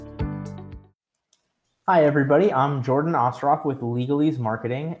Hi, everybody. I'm Jordan Ostroff with Legalese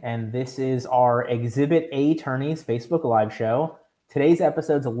Marketing, and this is our Exhibit A Attorneys Facebook Live show. Today's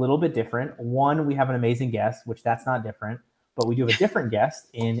episode's a little bit different. One, we have an amazing guest, which that's not different, but we do have a different guest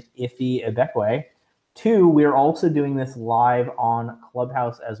in Ife Ibekwe. Two, we're also doing this live on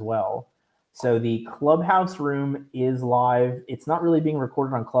Clubhouse as well. So the Clubhouse room is live. It's not really being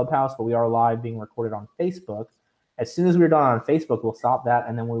recorded on Clubhouse, but we are live being recorded on Facebook. As soon as we're done on Facebook, we'll stop that,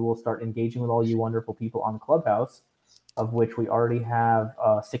 and then we will start engaging with all you wonderful people on Clubhouse, of which we already have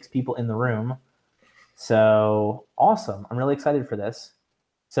 6 people in the room. So awesome. I'm really excited for this.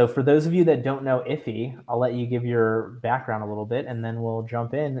 So for those of you that don't know Ife, I'll let you give your background a little bit, and then we'll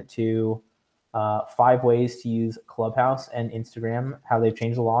jump in to 5 ways to use Clubhouse and Instagram, how they've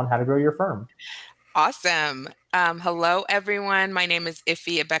changed the law, and how to grow your firm. Awesome. Hello, everyone. My name is Ife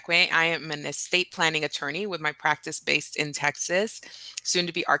Ibekwe. I am an estate planning attorney with my practice based in Texas, soon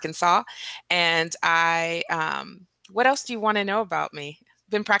to be Arkansas. And what else do you want to know about me?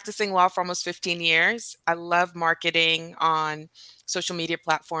 Been practicing law for almost 15 years. I love marketing on social media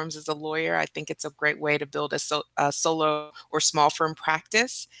platforms as a lawyer. I think it's a great way to build a solo or small firm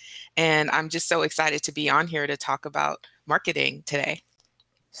practice. And I'm just so excited to be on here to talk about marketing today.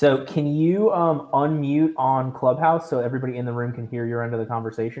 So can you unmute on Clubhouse so everybody in the room can hear your end of the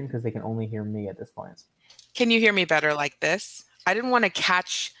conversation, because they can only hear me at this point? Can you hear me better like this? I didn't want to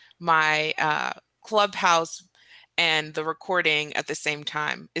catch my Clubhouse and the recording at the same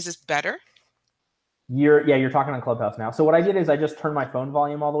time. Is this better? You're talking on Clubhouse now. So what I did is I just turned my phone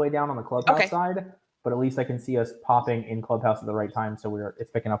volume all the way down on the Clubhouse side, but at least I can see us popping in Clubhouse at the right time, so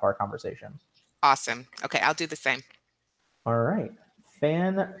it's picking up our conversation. Awesome. Okay, I'll do the same. All right.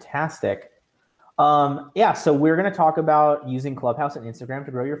 Fantastic. So we're going to talk about using Clubhouse and Instagram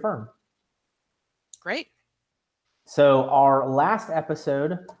to grow your firm. Great. So our last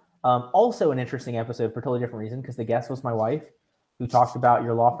episode, also an interesting episode for a totally different reason, because the guest was my wife, who talked about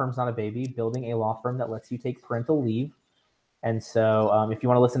your law firm's not a baby, building a law firm that lets you take parental leave. And so if you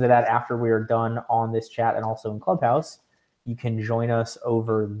want to listen to that after we are done on this chat and also in Clubhouse, you can join us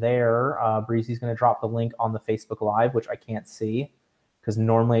over there. Breezy's going to drop the link on the Facebook Live, which I can't see because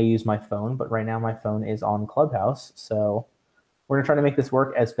normally I use my phone, but right now my phone is on Clubhouse. So we're going to try to make this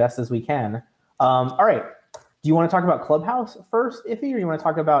work as best as we can. All right. Do you want to talk about Clubhouse first, Ife, or you want to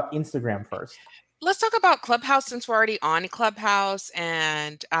talk about Instagram first? Let's talk about Clubhouse since we're already on Clubhouse,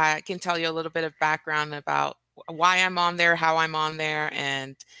 and I can tell you a little bit of background about why I'm on there, how I'm on there,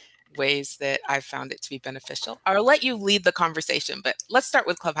 and ways that I've found it to be beneficial. I'll let you lead the conversation, but let's start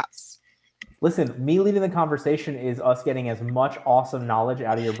with Clubhouse. Listen, me leading the conversation is us getting as much awesome knowledge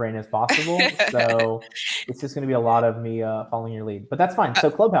out of your brain as possible. So it's just going to be a lot of me following your lead, but that's fine.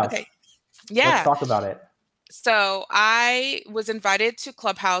 So Clubhouse, okay. Yeah. Let's talk about it. So I was invited to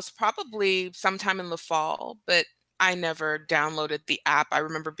Clubhouse probably sometime in the fall, but I never downloaded the app. I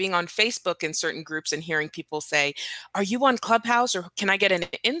remember being on Facebook in certain groups and hearing people say, "Are you on Clubhouse, or can I get an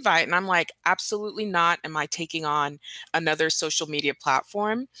invite?" And I'm like, absolutely not. Am I taking on another social media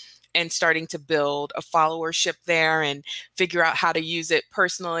platform? And starting to build a followership there and figure out how to use it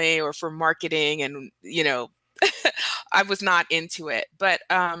personally or for marketing. And, I was not into it. But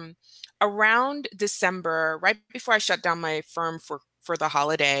around December, right before I shut down my firm for the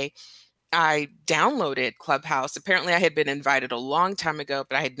holiday, I downloaded Clubhouse. Apparently I had been invited a long time ago,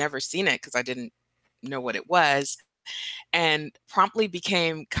 but I had never seen it because I didn't know what it was, and promptly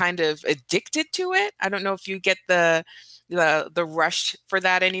became kind of addicted to it. I don't know if you get the rush for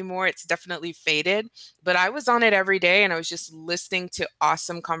that anymore. It's definitely faded, but I was on it every day, and I was just listening to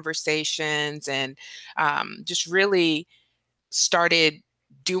awesome conversations, and just really started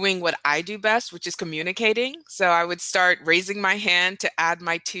doing what I do best, which is communicating. So I would start raising my hand to add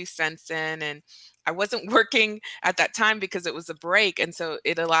my 2 cents in, and I wasn't working at that time because it was a break. And so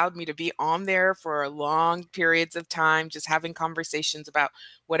it allowed me to be on there for long periods of time, just having conversations about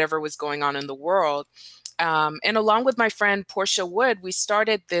whatever was going on in the world. And along with my friend Portia Wood, we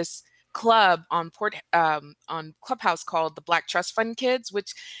started this club on Clubhouse called the Black Trust Fund Kids,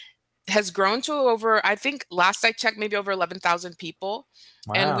 which has grown to over, I think last I checked, maybe over 11,000 people.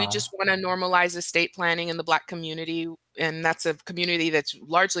 Wow. And we just want to normalize estate planning in the Black community. And that's a community that's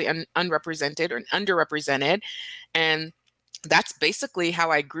largely unrepresented or underrepresented. And that's basically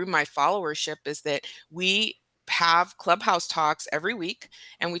how I grew my followership, is that we have Clubhouse talks every week,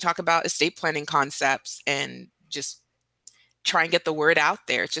 and we talk about estate planning concepts and just try and get the word out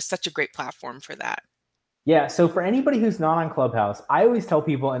there. It's just such a great platform for that. Yeah, so for anybody who's not on Clubhouse, I always tell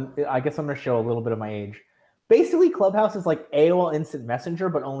people, and I guess I'm going to show a little bit of my age, basically Clubhouse is like AOL Instant Messenger,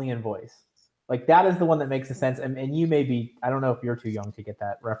 but only in voice. Like that is the one that makes the sense. And you may be, I don't know if you're too young to get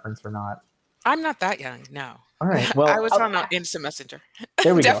that reference or not. I'm not that young. No. All right. I Well, was on Instant Messenger.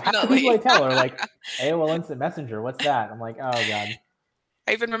 there we go. Half the people I Definitely. tell are like, AOL Instant Messenger. What's that? I'm like, oh God.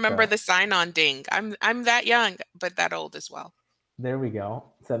 I even remember So the sign-on ding. I'm that young, but that old as well. there we go.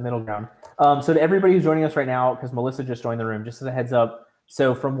 It's that middle ground. So to everybody who's joining us right now, because Melissa just joined the room, just as a heads up.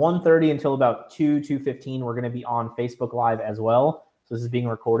 So from 1:30 until about 2:15, we're going to be on Facebook Live as well. So this is being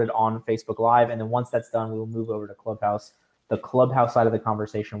recorded on Facebook Live. And then once that's done, we will move over to Clubhouse. The Clubhouse side of the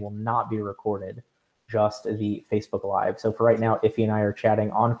conversation will not be recorded, just the Facebook Live. So for right now, Iffy and I are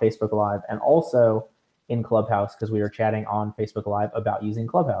chatting on Facebook Live and also in Clubhouse because we are chatting on Facebook Live about using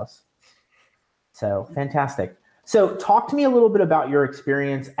Clubhouse. So fantastic. So talk to me a little bit about your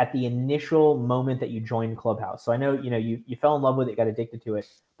experience at the initial moment that you joined Clubhouse. So I know, you fell in love with it, got addicted to it,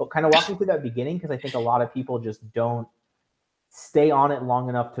 but kind of walk me through that beginning, because I think a lot of people just don't stay on it long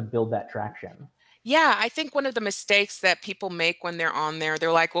enough to build that traction. Yeah, I think one of the mistakes that people make when they're on there,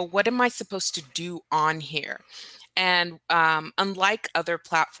 they're like, well, what am I supposed to do on here? And unlike other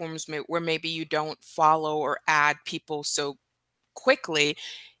platforms where maybe you don't follow or add people so quickly,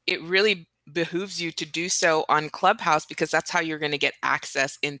 it really behooves you to do so on Clubhouse, because that's how you're going to get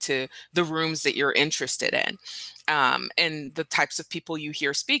access into the rooms that you're interested in. And the types of people you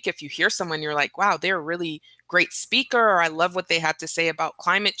hear speak. If you hear someone, you're like, wow, they're a really great speaker, or I love what they had to say about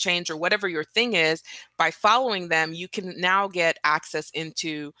climate change, or whatever your thing is, by following them, you can now get access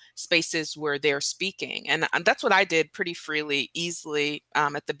into spaces where they're speaking. And that's what I did pretty freely, easily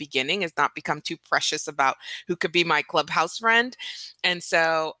at the beginning, is not become too precious about who could be my Clubhouse friend. And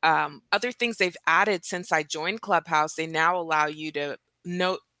so other things they've added since I joined Clubhouse, they now allow you to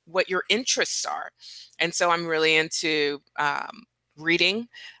note what your interests are. And so I'm really into reading.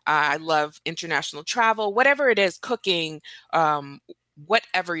 I love international travel, whatever it is, cooking,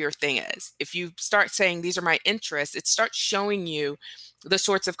 whatever your thing is. If you start saying, these are my interests, it starts showing you the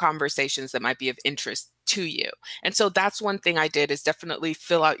sorts of conversations that might be of interest to you. And so that's one thing I did, is definitely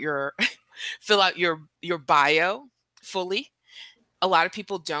fill out your your bio fully. A lot of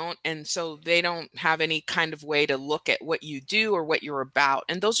people don't, and so they don't have any kind of way to look at what you do or what you're about.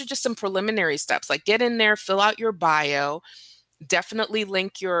 And those are just some preliminary steps, like get in there, fill out your bio, definitely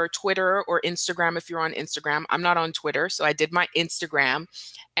link your Twitter or Instagram if you're on Instagram. I'm not on Twitter, so I did my Instagram,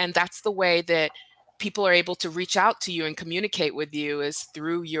 and that's the way that people are able to reach out to you and communicate with you, is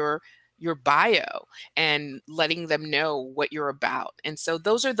through your bio and letting them know what you're about. And so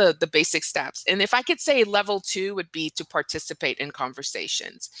those are the basic steps. And if I could say level 2 would be to participate in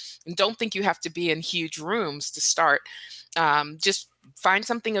conversations. And don't think you have to be in huge rooms to start. Just find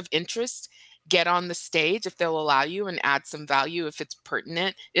something of interest, get on the stage if they'll allow you, and add some value if it's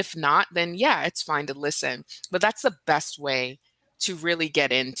pertinent. If not, then yeah, it's fine to listen. But that's the best way to really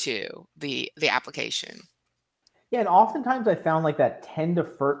get into the application. Yeah, and oftentimes I found like that 10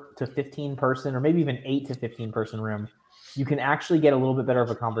 to 15 person, or maybe even 8 to 15 person room, you can actually get a little bit better of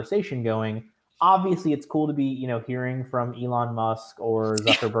a conversation going. Obviously, it's cool to be, hearing from Elon Musk or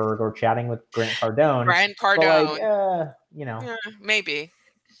Zuckerberg or chatting with Grant Cardone. Grant But like, Cardone. Maybe.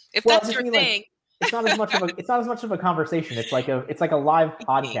 If well, I that's just your mean, thing. like, it's not as much of a conversation. It's like a live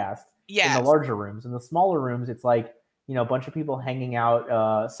podcast in the Yes. larger rooms. In the smaller rooms, it's like, a bunch of people hanging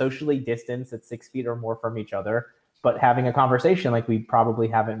out, socially distanced at 6 feet or more from each other, but having a conversation like we probably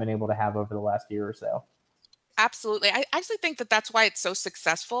haven't been able to have over the last year or so. Absolutely. I actually think that that's why it's so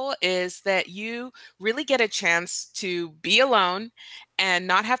successful, is that you really get a chance to be alone and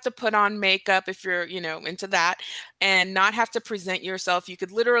not have to put on makeup if you're, into that, and not have to present yourself. You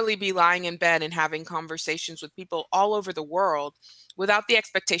could literally be lying in bed and having conversations with people all over the world without the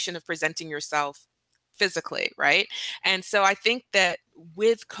expectation of presenting yourself physically, right? And so I think that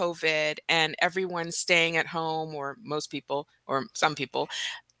with COVID and everyone staying at home, or most people, or some people,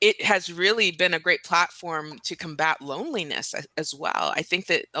 it has really been a great platform to combat loneliness as well. I think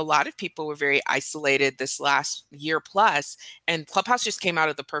that a lot of people were very isolated this last year plus, and Clubhouse just came out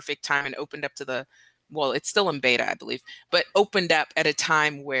at the perfect time and opened up to well, it's still in beta, I believe, but opened up at a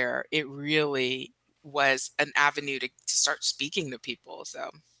time where it really was an avenue to start speaking to people.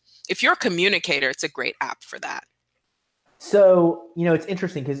 So if you're a communicator, it's a great app for that. So, it's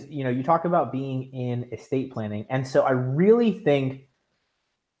interesting because, you talk about being in estate planning. And so I really think,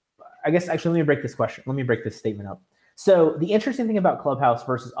 I guess, actually, let me break this statement up. So the interesting thing about Clubhouse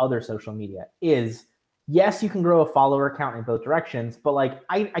versus other social media is, yes, you can grow a follower count in both directions, but like,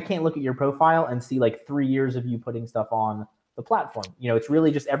 I can't look at your profile and see like 3 years of you putting stuff on the platform. It's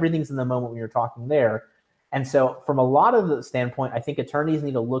really just everything's in the moment when you're talking there. And so from a lot of the standpoint, I think attorneys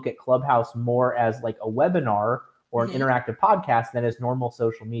need to look at Clubhouse more as like a webinar or an interactive podcast than as normal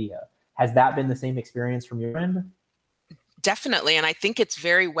social media. Has that been the same experience from your end? Definitely. And I think it's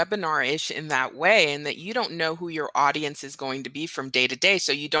very webinar-ish in that way, and that you don't know who your audience is going to be from day to day.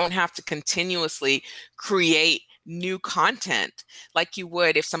 So you don't have to continuously create new content like you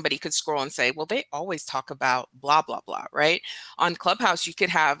would if somebody could scroll and say, well, they always talk about blah, blah, blah, right? On Clubhouse, you could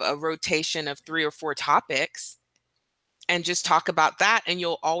have a rotation of 3 or 4 topics and just talk about that. And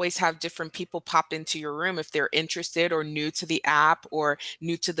you'll always have different people pop into your room if they're interested or new to the app or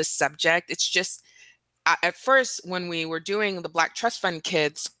new to the subject. It's just, at first, when we were doing the Black Trust Fund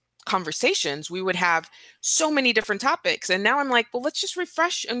Kids conversations, we would have so many different topics. And now I'm like, well, let's just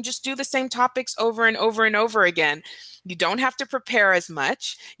refresh and just do the same topics over and over and over again. You don't have to prepare as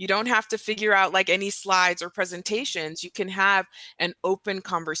much. You don't have to figure out like any slides or presentations. You can have an open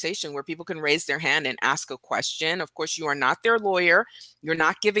conversation where people can raise their hand and ask a question. Of course, you are not their lawyer. You're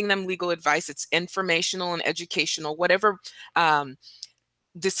not giving them legal advice. It's informational and educational, whatever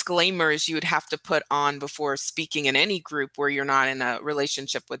disclaimers you would have to put on before speaking in any group where you're not in a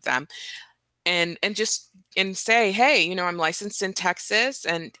relationship with them, and say, hey, you know, I'm licensed in Texas,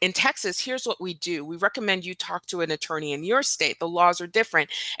 and in Texas, here's what we do. We recommend you talk to an attorney in your state. The laws are different.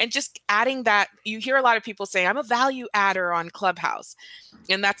 And just adding that, you hear a lot of people say, I'm a value adder on Clubhouse.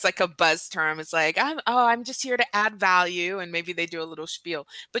 And that's like a buzz term. It's like, I'm just here to add value. And maybe they do a little spiel.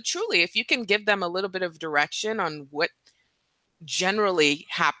 But truly, if you can give them a little bit of direction on what generally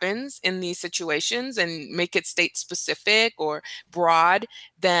happens in these situations and make it state specific or broad,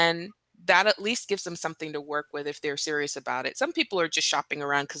 then that at least gives them something to work with if they're serious about it. Some people are just shopping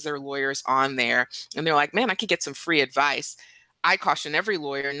around because their lawyer's on there and they're like, man, I could get some free advice. I caution every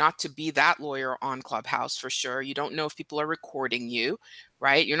lawyer not to be that lawyer on Clubhouse for sure. You don't know if people are recording you,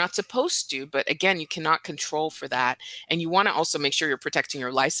 right? You're not supposed to, but again, you cannot control for that. And you want to also make sure you're protecting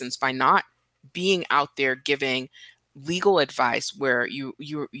your license by not being out there giving legal advice where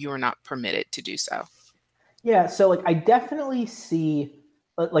you're not permitted to do so. Yeah, so like I definitely see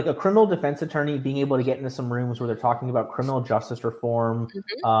like a criminal defense attorney being able to get into some rooms where they're talking about criminal justice reform,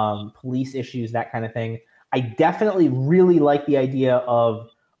 police issues, that kind of thing. I definitely really like the idea of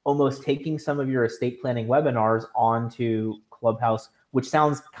almost taking some of your estate planning webinars onto Clubhouse, which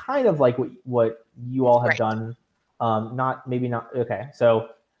sounds kind of like what you all have done. Maybe not. Okay, so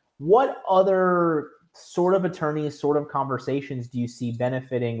what other sort of attorneys, sort of conversations do you see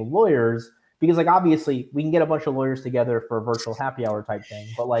benefiting lawyers? Because like obviously we can get a bunch of lawyers together for a virtual happy hour type thing,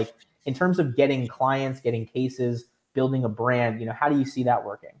 but like in terms of getting clients, getting cases, building a brand, you know, how do you see that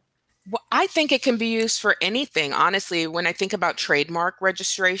working? Well, I think it can be used for anything. Honestly, when I think about trademark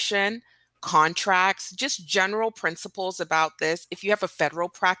registration, contracts, just general principles about this, if you have a federal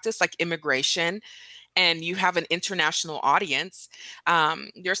practice like immigration, and you have an international audience,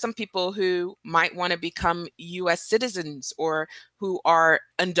 there are some people who might want to become US citizens or who are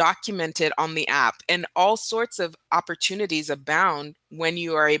undocumented on the app, and all sorts of opportunities abound when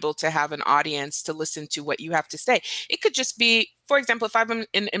you are able to have an audience to listen to what you have to say. It could just be, for example, if I'm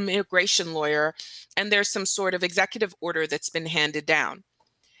an immigration lawyer and there's some sort of executive order that's been handed down.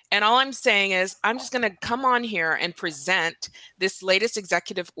 And all I'm saying is, I'm just going to come on here and present this latest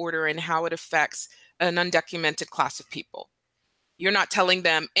executive order and how it affects an undocumented class of people. You're not telling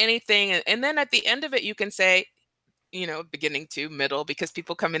them anything. And then at the end of it, you can say, you know, beginning to middle, because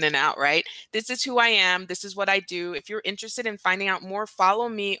people come in and out, right? This is who I am. This is what I do. If you're interested in finding out more, follow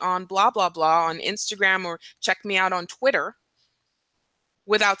me on blah, blah, blah on Instagram, or check me out on Twitter,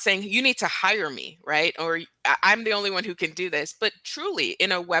 without saying you need to hire me, right? Or I'm the only one who can do this. But truly,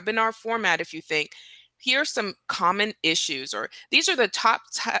 in a webinar format, if you think, here's some common issues, or these are the top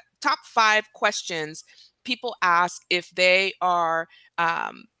 5 questions people ask if they are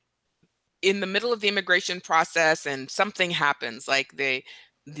in the middle of the immigration process and something happens, like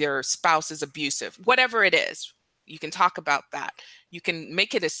their spouse is abusive, whatever it is. You can talk about that. You can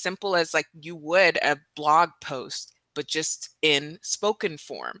make it as simple as like you would a blog post, but just in spoken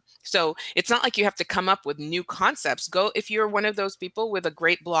form. So it's not like you have to come up with new concepts. If you're one of those people with a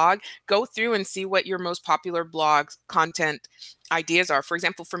great blog, go through and see what your most popular blog content ideas are. For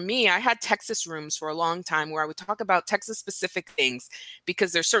example, for me, I had Texas rooms for a long time where I would talk about Texas specific things,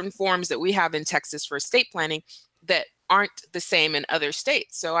 because there's certain forms that we have in Texas for estate planning that aren't the same in other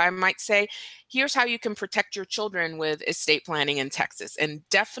states. So I might say, here's how you can protect your children with estate planning in Texas, and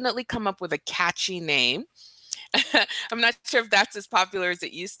definitely come up with a catchy name. I'm not sure if that's as popular as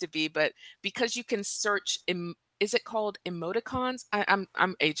it used to be, but because you can search, is it called emoticons?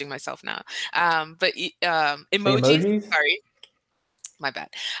 I'm aging myself now. But emojis, sorry, my bad.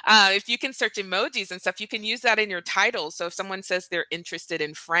 If you can search emojis and stuff, you can use that in your title. So if someone says they're interested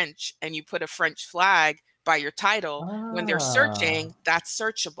in French and you put a French flag, by your title. When they're Ah. searching, that's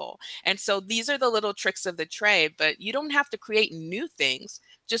searchable. And so these are the little tricks of the trade, but you don't have to create new things.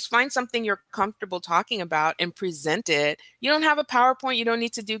 Just find something you're comfortable talking about and present it. You don't have a PowerPoint, you don't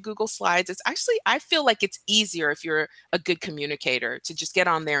need to do Google Slides. It's actually, I feel like it's easier if you're a good communicator to just get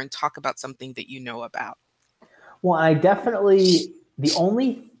on there and talk about something that you know about. Well, the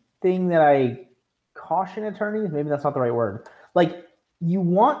only thing that I caution attorneys, maybe that's not the right word. Like,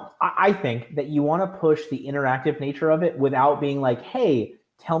 I think that you want to push the interactive nature of it without being like, hey,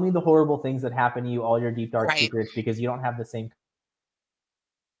 tell me the horrible things that happen to you, all your deep, dark Right. secrets, because you don't have the same.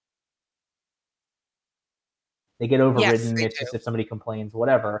 They get Yes, overridden. they It's just do. if somebody complains,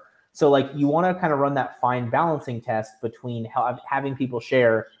 whatever. So, like, you want to kind of run that fine balancing test between having people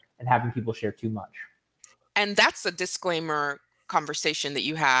share and having people share too much. And that's a disclaimer conversation that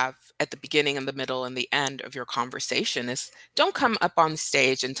you have at the beginning and the middle and the end of your conversation is don't come up on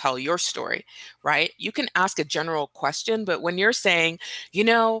stage and tell your story, right? You can ask a general question, but when you're saying,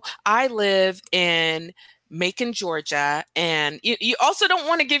 I live in Macon, Georgia, and you also don't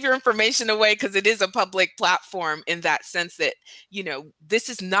want to give your information away because it is a public platform in that sense that, this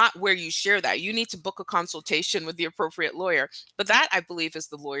is not where you share that. You need to book a consultation with the appropriate lawyer. But that, I believe, is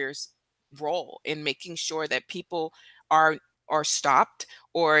the lawyer's role in making sure that people are stopped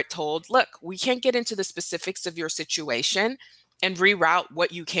or told, look, we can't get into the specifics of your situation, and reroute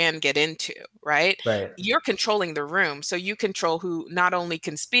what you can get into, right? Right. You're controlling the room, so you control who not only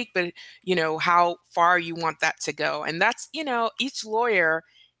can speak, but how far you want that to go. And that's, each lawyer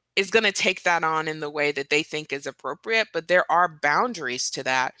is going to take that on in the way that they think is appropriate, but there are boundaries to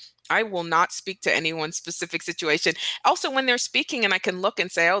that. I will not speak to anyone's specific situation. Also, when they're speaking and I can look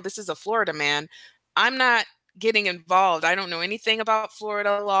and say, oh, this is a Florida man, I'm not getting involved. I don't know anything about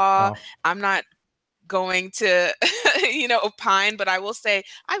Florida law. Oh. I'm not going to, opine, but I will say,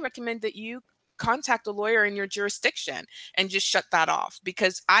 I recommend that you contact a lawyer in your jurisdiction and just shut that off,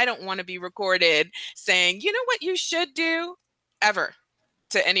 because I don't want to be recorded saying, you know what you should do, ever,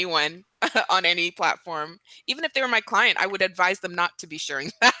 to anyone on any platform. Even if they were my client, I would advise them not to be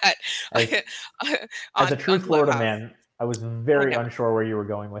sharing that As as a true on Florida Clubhouse. man, I was I very know. unsure where you were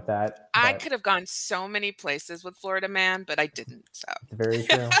going with that, I but could have gone so many places with Florida Man, but I didn't. So it's very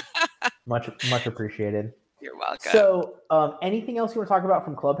true. Much appreciated. you're welcome. So, anything else you want to talk about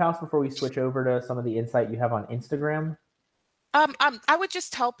from Clubhouse before we switch over to some of the insight you have on Instagram? I would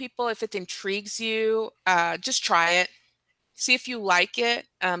just tell people, if it intrigues you, just try it. See if you like it.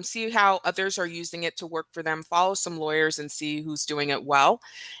 See how others are using it to work for them. Follow some lawyers and see who's doing it well.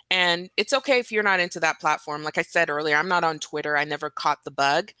 And it's okay if you're not into that platform. Like I said earlier, I'm not on Twitter. I never caught the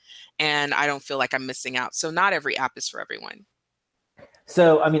bug, and I don't feel like I'm missing out. So not every app is for everyone.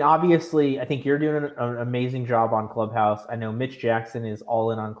 So, I mean, obviously, I think you're doing an amazing job on Clubhouse. I know Mitch Jackson is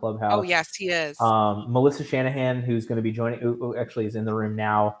all in on Clubhouse. Oh, yes, he is. Melissa Shanahan, who's going to be joining, who actually is in the room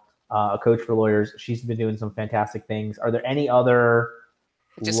now, a coach for lawyers. She's been doing some fantastic things. Are there any other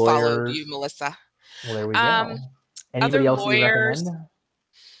Just followed lawyers? you, Melissa. Well, there we go. Other Anybody else you lawyers.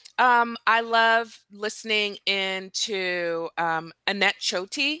 recommend? I love listening into Annette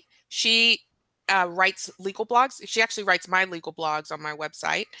Choti. She writes legal blogs. She actually writes my legal blogs on my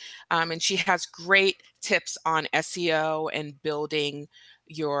website. And she has great tips on SEO and building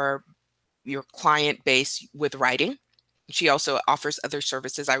your client base with writing. She also offers other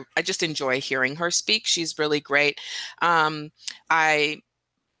services. I just enjoy hearing her speak. She's really great. I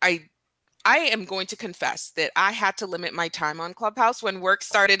I I am going to confess that I had to limit my time on Clubhouse when work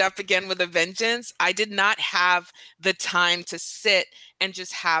started up again with a vengeance. I did not have the time to sit and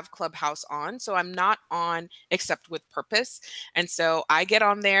just have Clubhouse on. So I'm not on except with purpose. And so I get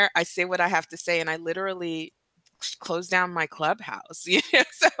on there, I say what I have to say, and I literally close down my Clubhouse.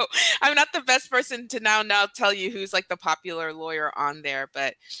 So I'm not the best person to now tell you who's like the popular lawyer on there.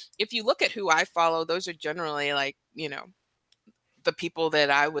 But if you look at who I follow, those are generally like, the people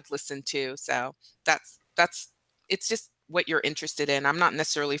that I would listen to. So that's it's just what you're interested in. I'm not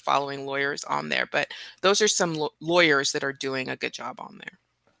necessarily following lawyers on there, but those are some lawyers that are doing a good job on there.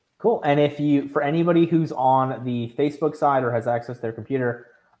 Cool. And for anybody who's on the Facebook side or has access to their computer,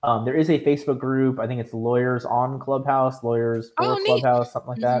 there is a Facebook group. I think it's Lawyers on Clubhouse, Lawyers for Clubhouse, something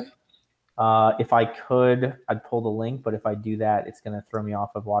like that. If I could, I'd pull the link, but if I do that, it's going to throw me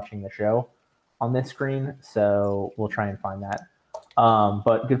off of watching the show on this screen. So we'll try and find that.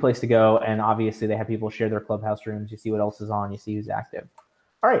 But good place to go. And obviously they have people share their Clubhouse rooms. You see what else is on, you see who's active.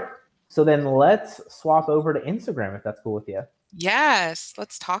 All right. So then let's swap over to Instagram, if that's cool with you. Yes.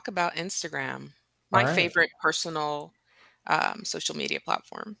 Let's talk about Instagram. My favorite personal social media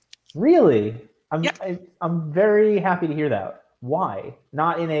platform. Really? I'm very happy to hear that. Why?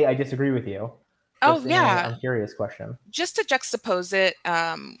 Not in a I disagree with you. Oh, Just in a yeah. I'm curious question. Just to juxtapose it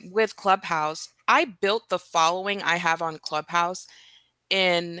with Clubhouse, I built the following I have on Clubhouse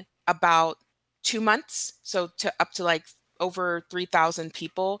in about 2 months. So to up to like over 3,000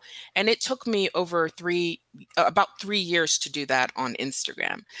 people. And it took me about 3 years to do that on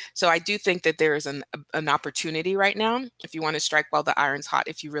Instagram. So I do think that there is an opportunity right now if you want to strike while the iron's hot,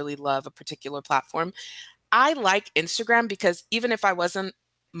 if you really love a particular platform. I like Instagram because even if I wasn't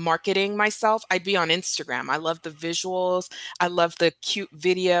marketing myself, I'd be on Instagram. I love the visuals. I love the cute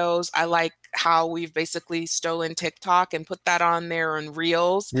videos. I like how we've basically stolen TikTok and put that on there in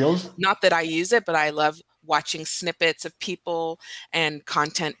Reels. Reels? Not that I use it, but I love watching snippets of people and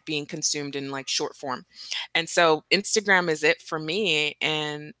content being consumed in like short form. And so Instagram is it for me.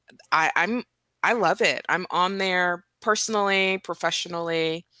 And I love it. I'm on there personally,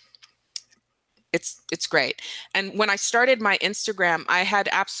 professionally. It's great. And when I started my Instagram, I had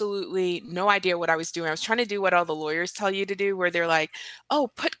absolutely no idea what I was doing. I was trying to do what all the lawyers tell you to do, where they're like,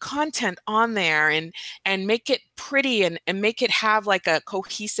 oh, put content on there and make it pretty and make it have like a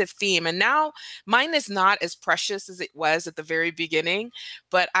cohesive theme. And now mine is not as precious as it was at the very beginning,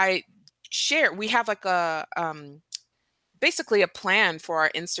 but we have like a basically a plan for our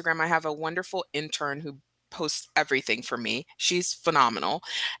Instagram. I have a wonderful intern who posts everything for me. She's phenomenal.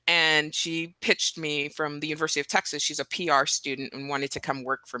 And she pitched me from the University of Texas. She's a PR student and wanted to come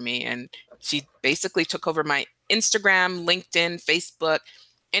work for me. And she basically took over my Instagram, LinkedIn, Facebook.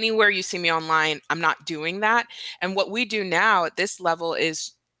 Anywhere you see me online, I'm not doing that. And what we do now at this level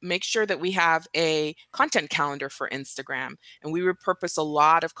is make sure that we have a content calendar for Instagram, and we repurpose a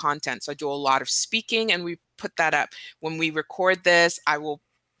lot of content. So I do a lot of speaking and we put that up. When we record this, I will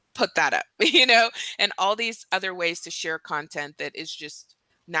put that up, and all these other ways to share content that is just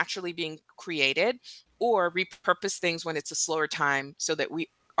naturally being created, or repurpose things when it's a slower time so that we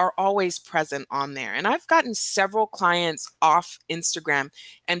are always present on there. And I've gotten several clients off Instagram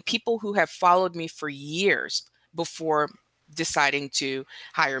and people who have followed me for years before deciding to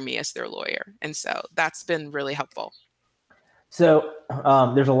hire me as their lawyer. And so that's been really helpful. So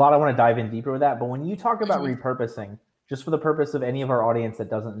there's a lot I want to dive in deeper with that. But when you talk about repurposing, just for the purpose of any of our audience that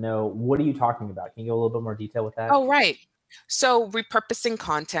doesn't know, what are you talking about? Can you go a little bit more detail with that? Oh, right. So repurposing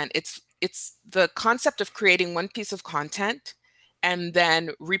content, it's the concept of creating one piece of content and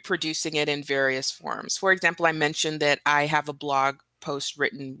then reproducing it in various forms. For example, I mentioned that I have a blog post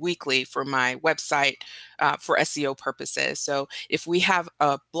written weekly for my website for SEO purposes. So if we have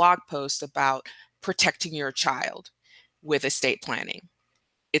a blog post about protecting your child with estate planning,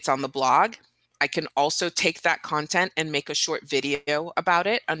 it's on the blog. I can also take that content and make a short video about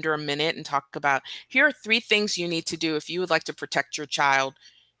it under a minute and talk about, here are 3 things you need to do if you would like to protect your child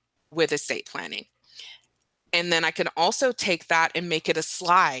with estate planning. And then I can also take that and make it a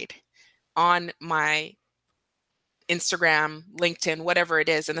slide on my Instagram, LinkedIn, whatever it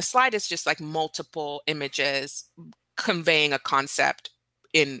is. And the slide is just like multiple images conveying a concept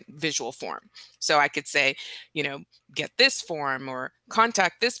in visual form. So I could say, get this form or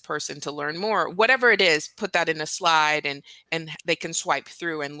contact this person to learn more, whatever it is, put that in a slide and they can swipe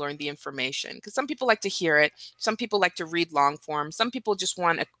through and learn the information. Because some people like to hear it. Some people like to read long form. Some people just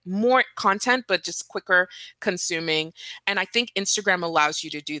want more content, but just quicker consuming. And I think Instagram allows you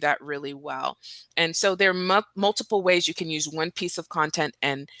to do that really well. And so there are multiple ways you can use one piece of content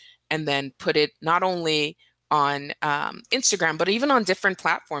and then put it not only on Instagram, but even on different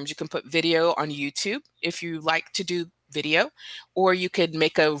platforms. You can put video on YouTube if you like to do video, or you could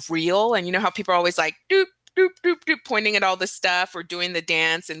make a reel. And you know how people are always like, doop, doop, doop, doop, pointing at all this stuff or doing the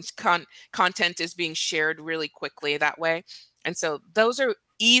dance, and content is being shared really quickly that way. And so those are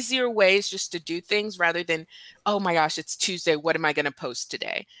easier ways just to do things rather than, oh my gosh, it's Tuesday, what am I going to post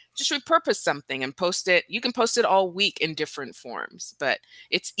today? Just repurpose something and post it. You can post it all week in different forms, but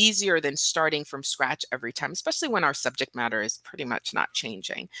it's easier than starting from scratch every time, especially when our subject matter is pretty much not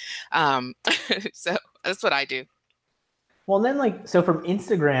changing. So that's what I do. Well, then so from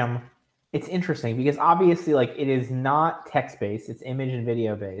Instagram, it's interesting because obviously it is not text-based, it's image and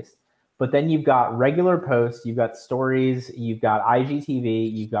video-based. But then you've got regular posts, you've got stories, you've got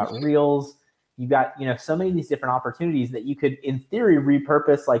IGTV, you've got Reels, you've got, so many of these different opportunities that you could, in theory,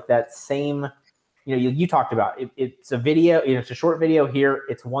 repurpose that same, you talked about. It's a video, it's a short video here.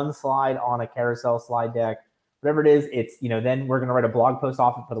 It's one slide on a carousel slide deck, whatever it is. It's, then we're going to write a blog post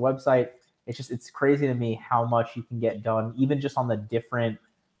off it for the website. It's crazy to me how much you can get done, even just on the different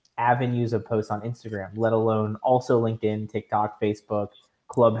avenues of posts on Instagram, let alone also LinkedIn, TikTok, Facebook,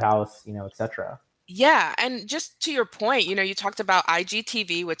 Clubhouse, etc. Yeah, and just to your point, you talked about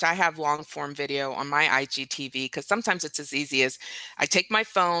IGTV, which I have long form video on my IGTV because sometimes it's as easy as I take my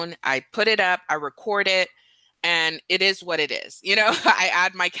phone, I put it up, I record it, and it is what it is. I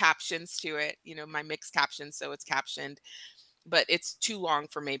add my captions to it, my mixed captions, so it's captioned, but it's too long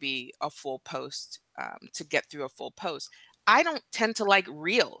for maybe a full post, to get through a full post. I don't tend to like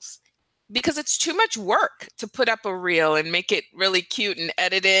reels because it's too much work to put up a reel and make it really cute and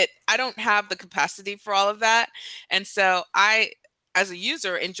edit it. I don't have the capacity for all of that. And so I, as a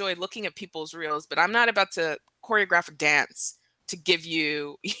user, enjoy looking at people's reels, but I'm not about to choreograph a dance to give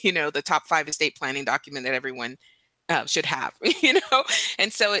you, the top 5 estate planning document that everyone should have,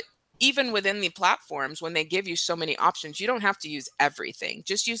 And so even within the platforms, when they give you so many options, you don't have to use everything.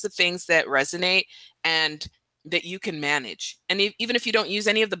 Just use the things that resonate and that you can manage. And even if you don't use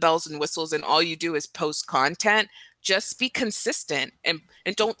any of the bells and whistles and all you do is post content, just be consistent and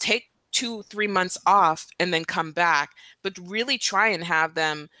don't take 2-3 months off and then come back, but really try and have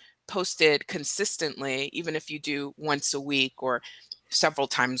them posted consistently, even if you do once a week or several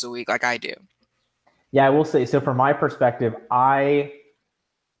times a week like I do. Yeah, I will say, so from my perspective, I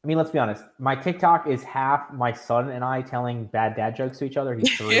mean, let's be honest. My TikTok is half my son and I telling bad dad jokes to each other.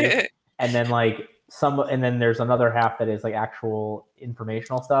 He's 3. And then and then there's another half that is like actual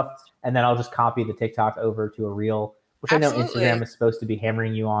informational stuff. And then I'll just copy the TikTok over to a reel, which Absolutely. I know Instagram is supposed to be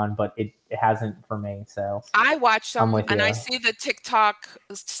hammering you on, but it hasn't for me. So I watch some and I see the TikTok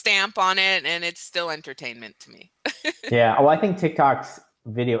stamp on it and it's still entertainment to me. Yeah. Well, I think TikTok's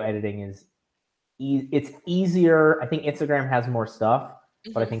video editing is it's easier. I think Instagram has more stuff,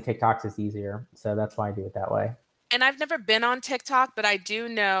 but I think TikTok's is easier. So that's why I do it that way. And I've never been on TikTok, but I do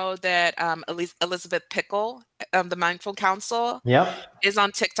know that Elizabeth Pickle, the Mindful Counsel, is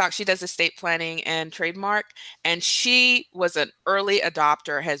on TikTok. She does estate planning and trademark, and she was an early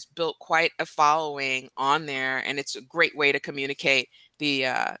adopter, has built quite a following on there, and it's a great way to communicate the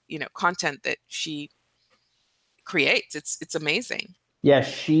content that she creates. It's amazing. Yeah,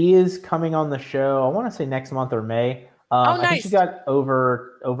 she is coming on the show. I want to say next month or May. Nice. I think she's got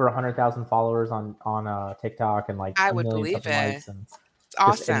over 100,000 followers on TikTok and like I would believe it. Likes, and it's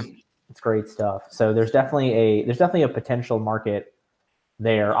awesome. It's great stuff. So there's definitely a potential market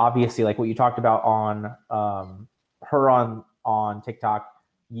there. Obviously, like what you talked about on her on TikTok,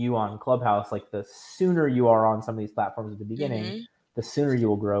 you on Clubhouse. Like the sooner you are on some of these platforms at the beginning, the sooner you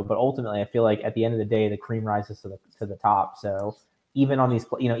will grow. But ultimately, I feel like at the end of the day, the cream rises to the top. So even on these,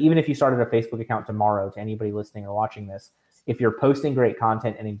 even if you started a Facebook account tomorrow, to anybody listening or watching this, if you're posting great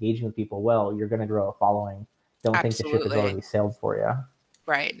content and engaging with people well, you're going to grow a following. Don't think the ship has already sailed for you.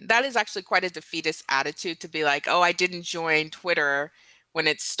 Right. That is actually quite a defeatist attitude to be like, oh, I didn't join Twitter when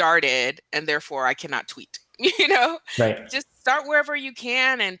it started and therefore I cannot tweet. Right. Just start wherever you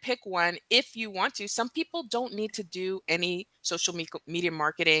can and pick one if you want to. Some people don't need to do any social media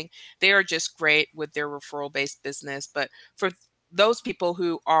marketing. They are just great with their referral-based business. But for those people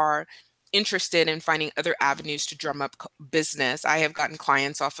who are interested in finding other avenues to drum up business, I have gotten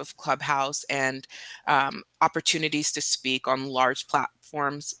clients off of Clubhouse and opportunities to speak on large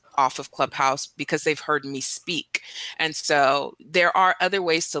platforms off of Clubhouse because they've heard me speak. And so there are other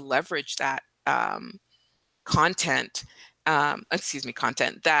ways to leverage that content,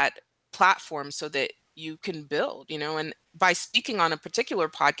 that platform so that you can build, and by speaking on a particular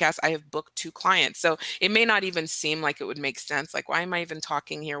podcast, I have booked 2 clients. So it may not even seem like it would make sense. Like, why am I even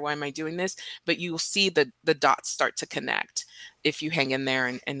talking here? Why am I doing this? But you'll see the dots start to connect if you hang in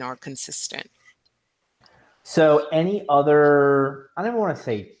there and are consistent. So any other, I don't want to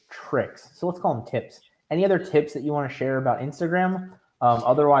say tricks, so let's call them tips. Any other tips that you want to share about Instagram?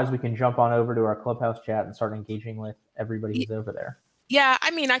 Otherwise, we can jump on over to our Clubhouse chat and start engaging with everybody who's over there. Yeah,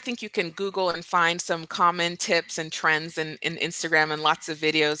 I mean, I think you can Google and find some common tips and trends in Instagram and lots of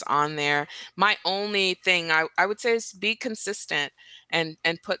videos on there. My only thing I would say is be consistent and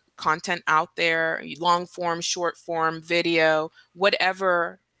put content out there, long form, short form, video,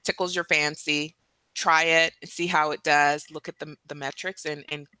 whatever tickles your fancy. Try it and see how it does. Look at the metrics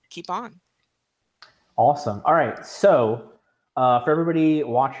and keep on. Awesome. All right. So for everybody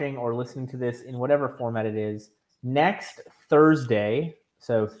watching or listening to this in whatever format it is, next Thursday,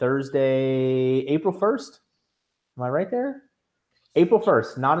 so Thursday, April 1st, am I right there? April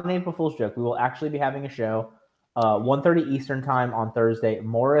 1st, not an April Fool's joke. We will actually be having a show, 1:30 Eastern time on Thursday.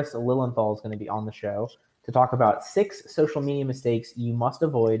 Morris Lilienthal is going to be on the show to talk about 6 social media mistakes you must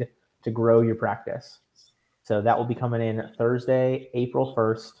avoid to grow your practice. So that will be coming in Thursday, April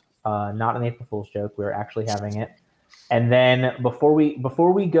 1st, not an April Fool's joke. We're actually having it. And then before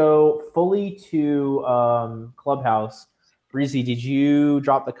we go fully to Clubhouse, Breezy, did you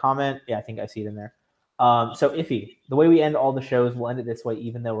drop the comment? Yeah, I think I see it in there. So Iffy, the way we end all the shows, we'll end it this way,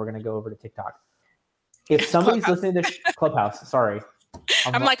 even though we're going to go over to TikTok. If somebody's listening to Clubhouse, sorry.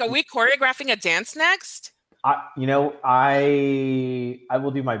 I'm like, are we choreographing a dance next? I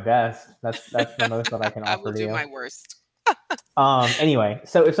will do my best. That's the most that I can offer to you. I will do my worst. Anyway,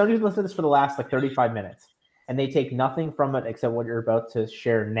 so if somebody's listening to this for the last like 35 minutes and they take nothing from it except what you're about to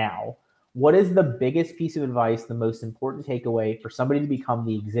share now, what is the biggest piece of advice, the most important takeaway for somebody to become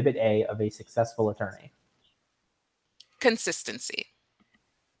the Exhibit A of a successful attorney? Consistency.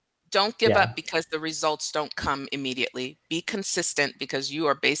 Don't give up because the results don't come immediately. Be consistent because you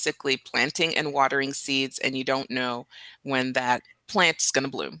are basically planting and watering seeds and you don't know when that plant's going to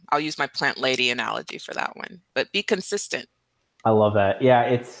bloom. I'll use my plant lady analogy for that one, but be consistent. I love that. Yeah,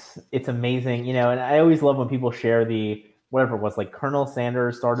 it's amazing. You know, and I always love when people share the, whatever it was, like Colonel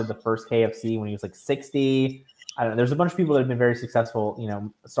Sanders started the first KFC when he was like 60. I don't know. There's a bunch of people that have been very successful, you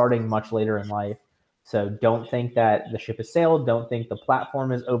know, starting much later in life. So don't think that the ship has sailed. Don't think the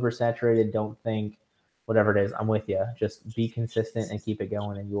platform is oversaturated. Don't think whatever it is. I'm with you. Just be consistent and keep it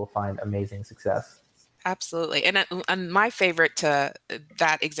going and you will find amazing success. Absolutely. And my favorite to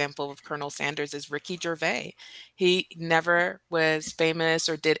that example of Colonel Sanders is Ricky Gervais. He never was famous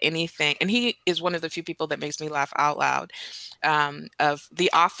or did anything. And he is one of the few people that makes me laugh out loud of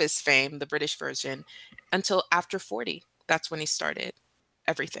The Office fame, the British version, until after 40. That's when he started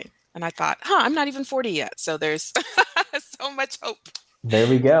everything. And I thought, I'm not even 40 yet. So there's so much hope. There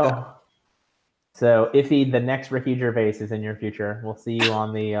we go. So Iffy, the next Ricky Gervais is in your future. We'll see you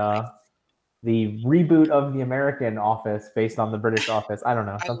on the reboot of the American Office based on the British Office. I don't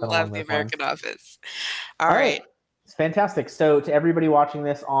know. Something I love the American Office. All right. It's fantastic. So to everybody watching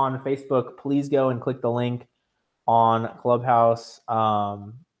this on Facebook, please go and click the link on Clubhouse.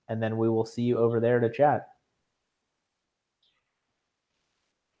 And then we will see you over there to chat.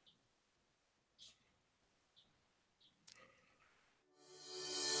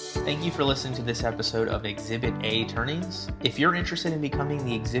 Thank you for listening to this episode of Exhibit A Attorneys. If you're interested in becoming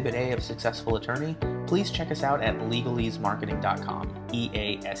the Exhibit A of successful attorney, please check us out at legaleasemarketing.com,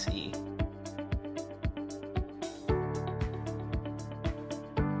 EASE.